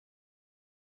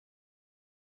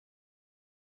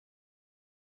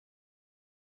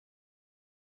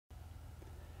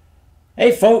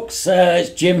Hey folks,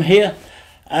 it's Jim here.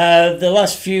 The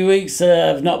last few weeks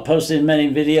I've not posted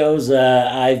many videos.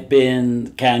 I've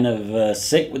been kind of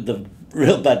sick with the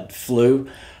real bad flu.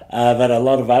 I've had a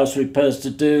lot of house repairs to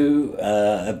do.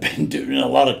 I've been doing a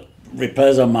lot of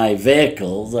repairs on my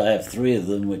vehicles. I have 3 of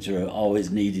them which are always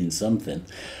needing something.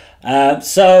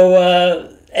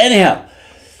 Anyhow,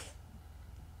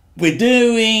 we're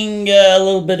doing a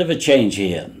little bit of a change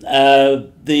here.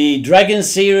 The Dragon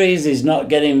series is not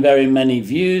getting very many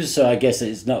views, so I guess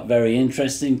it's not very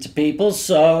interesting to people,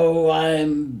 so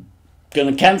I'm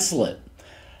going to cancel it.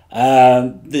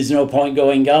 There's no point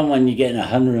going on when you're getting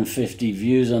 150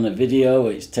 views on a video.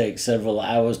 It takes several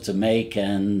hours to make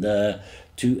and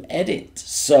to edit,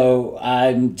 so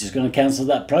I'm just going to cancel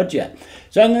that project.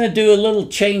 So I'm going to do a little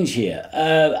change here.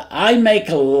 I make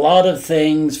a lot of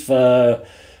things for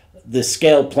the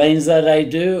scale planes that I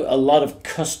do, a lot of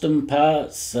custom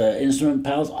parts, instrument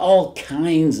parts, all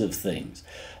kinds of things.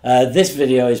 This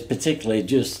video is particularly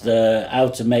just how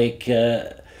to make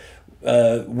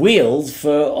wheels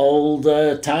for old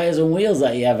tires and wheels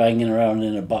that you have hanging around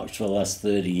in a box for the last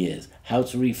 30 years. How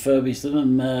to refurbish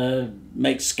them and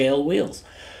make scale wheels.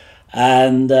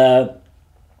 And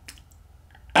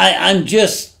I'm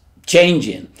just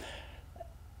changing.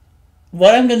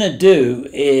 What I'm going to do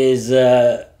is,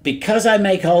 because I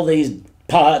make all these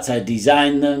parts, I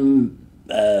design them,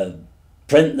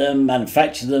 print them,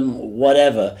 manufacture them,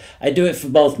 whatever. I do it for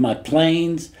both my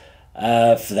planes,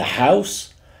 for the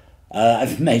house.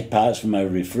 I've made parts for my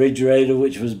refrigerator,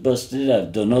 which was busted.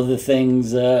 I've done other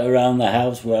things around the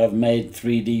house where I've made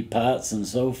 3D parts and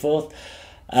so forth.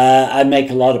 I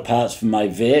make a lot of parts for my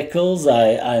vehicles.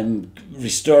 I'm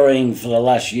restoring for the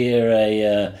last year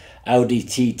a Audi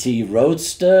TT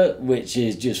Roadster, which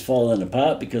is just falling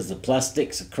apart because the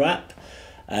plastics are crap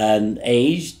and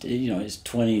aged. You know, it's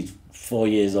 24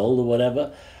 years old or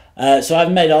whatever. So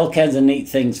I've made all kinds of neat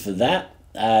things for that.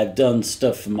 I've done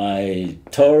stuff for my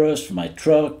Taurus, for my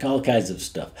truck, all kinds of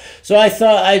stuff. So I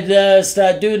thought I'd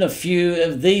start doing a few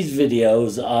of these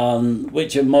videos on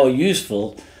which are more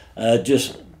useful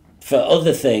just for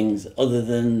other things other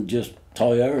than just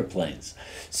toy aeroplanes.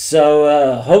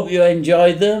 So hope you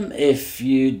enjoyed them. If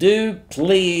you do,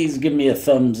 please give me a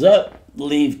thumbs up,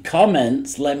 leave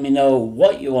comments, let me know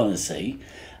what you want to see,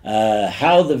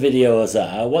 how the videos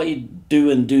are, what you do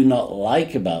and do not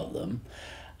like about them,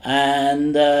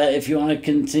 and if you want to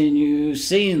continue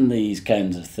seeing these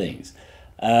kinds of things.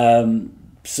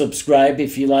 Subscribe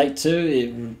if you like to.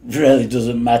 It really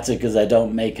doesn't matter because I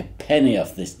don't make a penny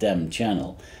off this damn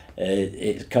channel.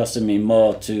 It's costing me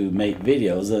more to make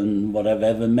videos than what I've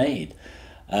ever made,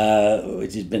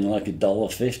 which has been like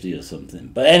 $1.50 or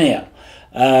something. But anyhow,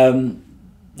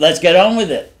 let's get on with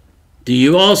it. Do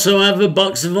you also have a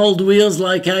box of old wheels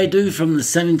like I do from the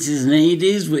 70s and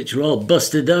 80s, which were all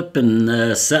busted up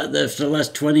and sat there for the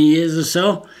last 20 years or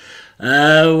so?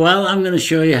 Well, I'm going to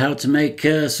show you how to make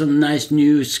some nice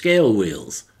new scale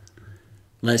wheels.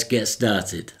 Let's get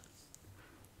started.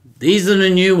 These are the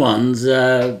new ones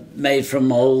made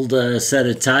from old set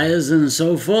of tires and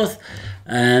so forth,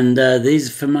 and these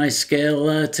are for my scale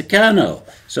Tucano.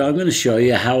 So I'm going to show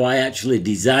you how I actually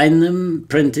designed them,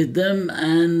 printed them,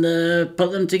 and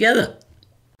put them together.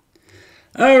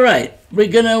 Alright, we're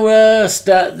going to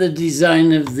start the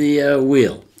design of the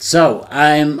wheel. So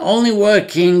I'm only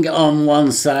working on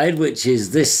one side, which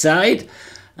is this side,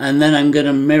 and then I'm going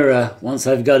to mirror, once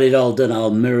I've got it all done,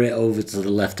 I'll mirror it over to the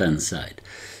left hand side.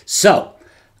 So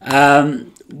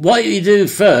what you do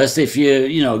first, if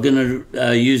you're going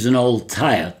to use an old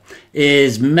tire,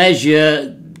 is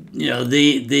measure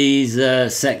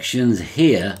these sections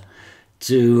here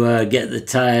to get the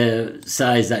tire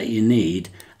size that you need,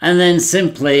 and then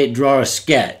simply draw a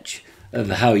sketch of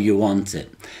how you want it.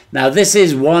 Now this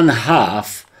is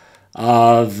 1/2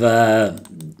 of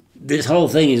this whole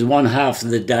thing is 1/2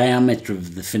 of the diameter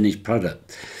of the finished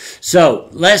product. So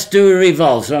let's do a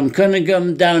revolve. So I'm going to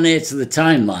come down here to the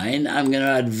timeline. I'm going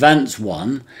to advance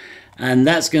 1, and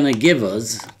that's going to give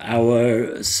us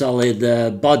our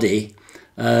solid body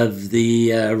of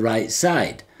the right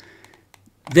side.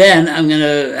 Then I'm going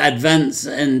to advance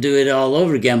and do it all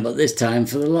over again, but this time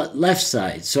for the left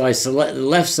side. So I select the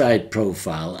left side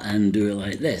profile and do it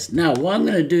like this. Now what I'm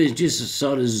going to do is just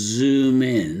sort of zoom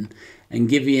in and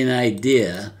give you an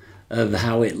idea of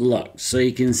how it looks. So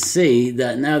you can see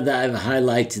that now that I've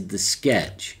highlighted the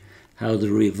sketch, how the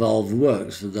revolve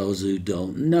works for those who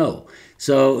don't know.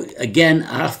 So again,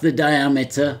 1/2 the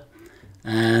diameter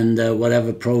and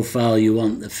whatever profile you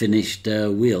want the finished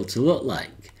wheel to look like.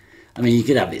 I mean, you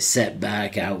could have it set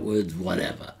back, outwards,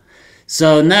 whatever.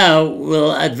 So now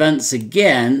we'll advance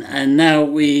again, and now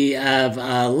we have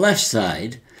our left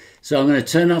side. So I'm going to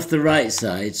turn off the right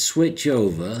side, switch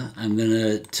over. I'm going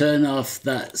to turn off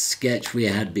that sketch we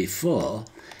had before.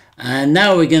 And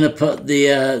now we're going to put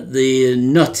the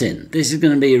nut in. This is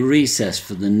going to be a recess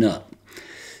for the nut.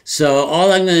 So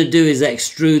all I'm going to do is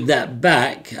extrude that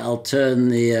back. I'll turn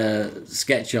the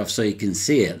sketch off so you can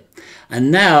see it.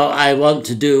 And now I want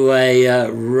to do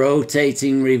a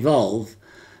rotating revolve.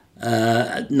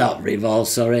 Not revolve,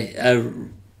 sorry. A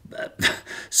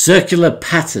circular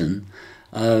pattern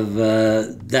of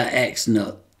that X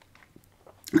nut.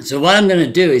 So what I'm going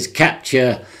to do is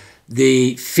capture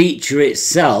the feature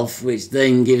itself, which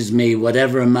then gives me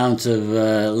whatever amount of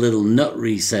little nut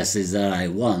recesses that I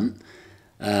want.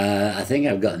 I think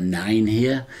I've got 9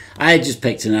 here. I just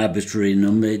picked an arbitrary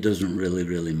number. It doesn't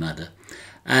really matter.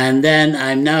 And then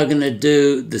I'm now going to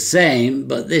do the same,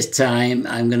 but this time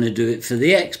I'm going to do it for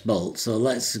the X bolt. So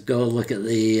let's go look at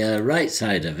the right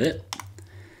side of it.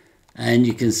 And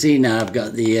you can see now I've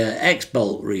got the X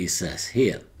bolt recess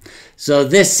here. So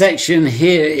this section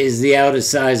here is the outer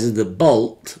size of the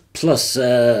bolt, plus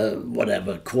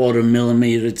whatever, 1/4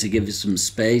 millimeter to give it some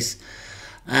space.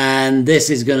 And this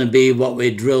is going to be what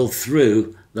we drill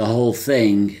through the whole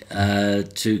thing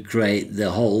to create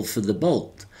the hole for the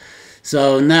bolt.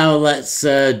 So now let's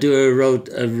do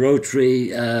a rotary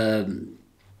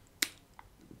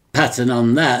pattern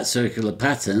on that, circular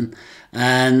pattern.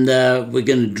 And we're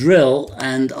going to drill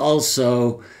and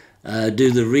also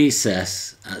do the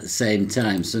recess at the same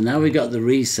time. So now we got the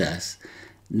recess.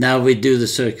 Now we do the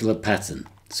circular pattern.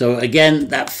 So again,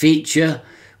 that feature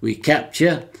we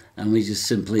capture and we just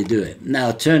simply do it.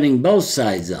 Now turning both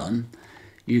sides on,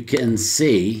 you can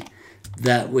see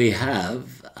that we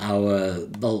have our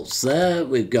bolts there.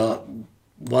 We've got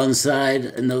one side,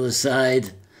 another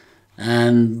side,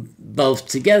 and both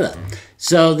together.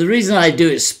 So the reason I do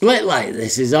it split like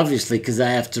this is obviously because I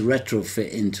have to retrofit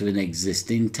into an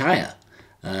existing tire.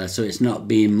 So it's not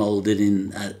being molded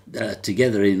in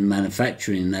together in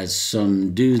manufacturing as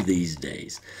some do these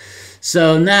days.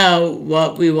 So now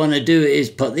what we want to do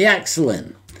is put the axle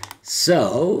in.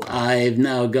 So I've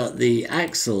now got the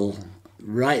axle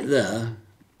right there.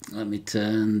 Let me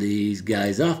turn these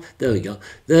guys off. There we go.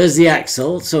 There's the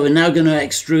axle. So we're now going to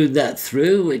extrude that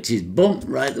through, which is bumped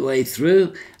right the way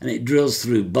through, and it drills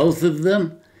through both of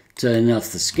them. Turning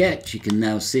off the sketch, you can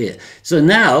now see it. So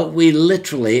now we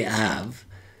literally have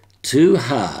 2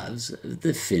 halves of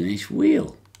the finished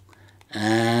wheel.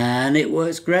 And it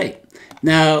works great.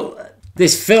 Now,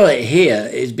 this fillet here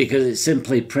is because it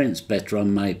simply prints better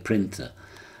on my printer.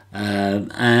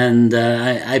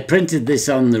 I printed this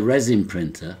on the resin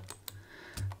printer,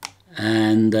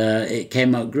 and it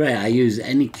came out great. I use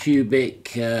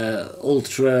Anycubic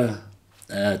ultra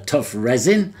tough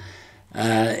resin.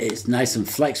 It's nice and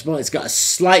flexible. It's got a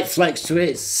slight flex to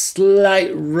it,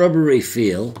 slight rubbery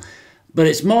feel, but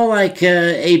it's more like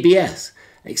ABS,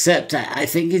 except I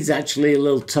think it's actually a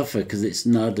little tougher because it's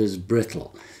not as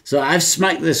brittle. So I've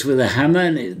smacked this with a hammer,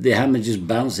 and the hammer just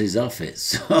bounces off it.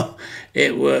 So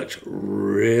it works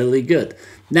really good.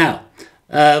 Now,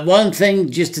 one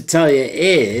thing just to tell you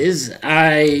is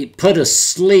I put a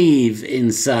sleeve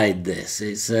inside this.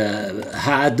 It's a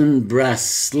hardened brass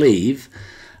sleeve.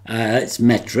 It's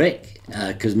metric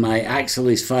because my axle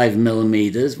is 5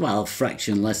 millimeters, well,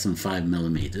 fraction less than 5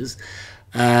 millimeters.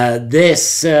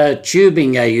 This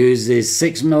tubing I use is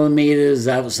 6 millimeters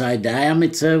outside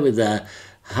diameter with a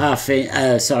half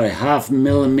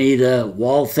millimeter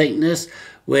wall thickness,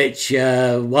 which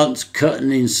once cut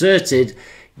and inserted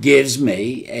gives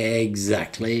me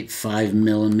exactly 5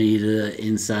 millimeter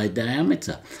inside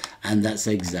diameter, and that's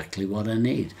exactly what I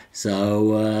need. So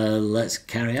let's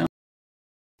carry on.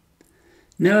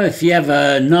 Now if you have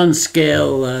a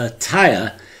non-scale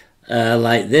tire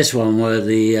like this one, where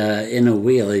the inner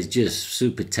wheel is just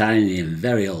super tiny and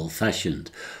very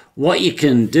old-fashioned, what you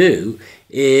can do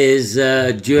is,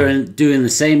 during doing the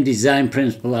same design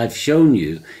principle I've shown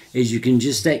you, is you can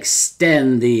just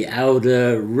extend the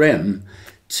outer rim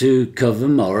to cover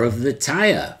more of the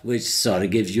tire, which sort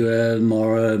of gives you a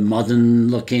more modern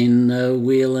looking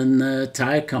wheel and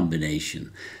tire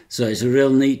combination. So it's a real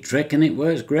neat trick and it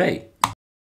works great.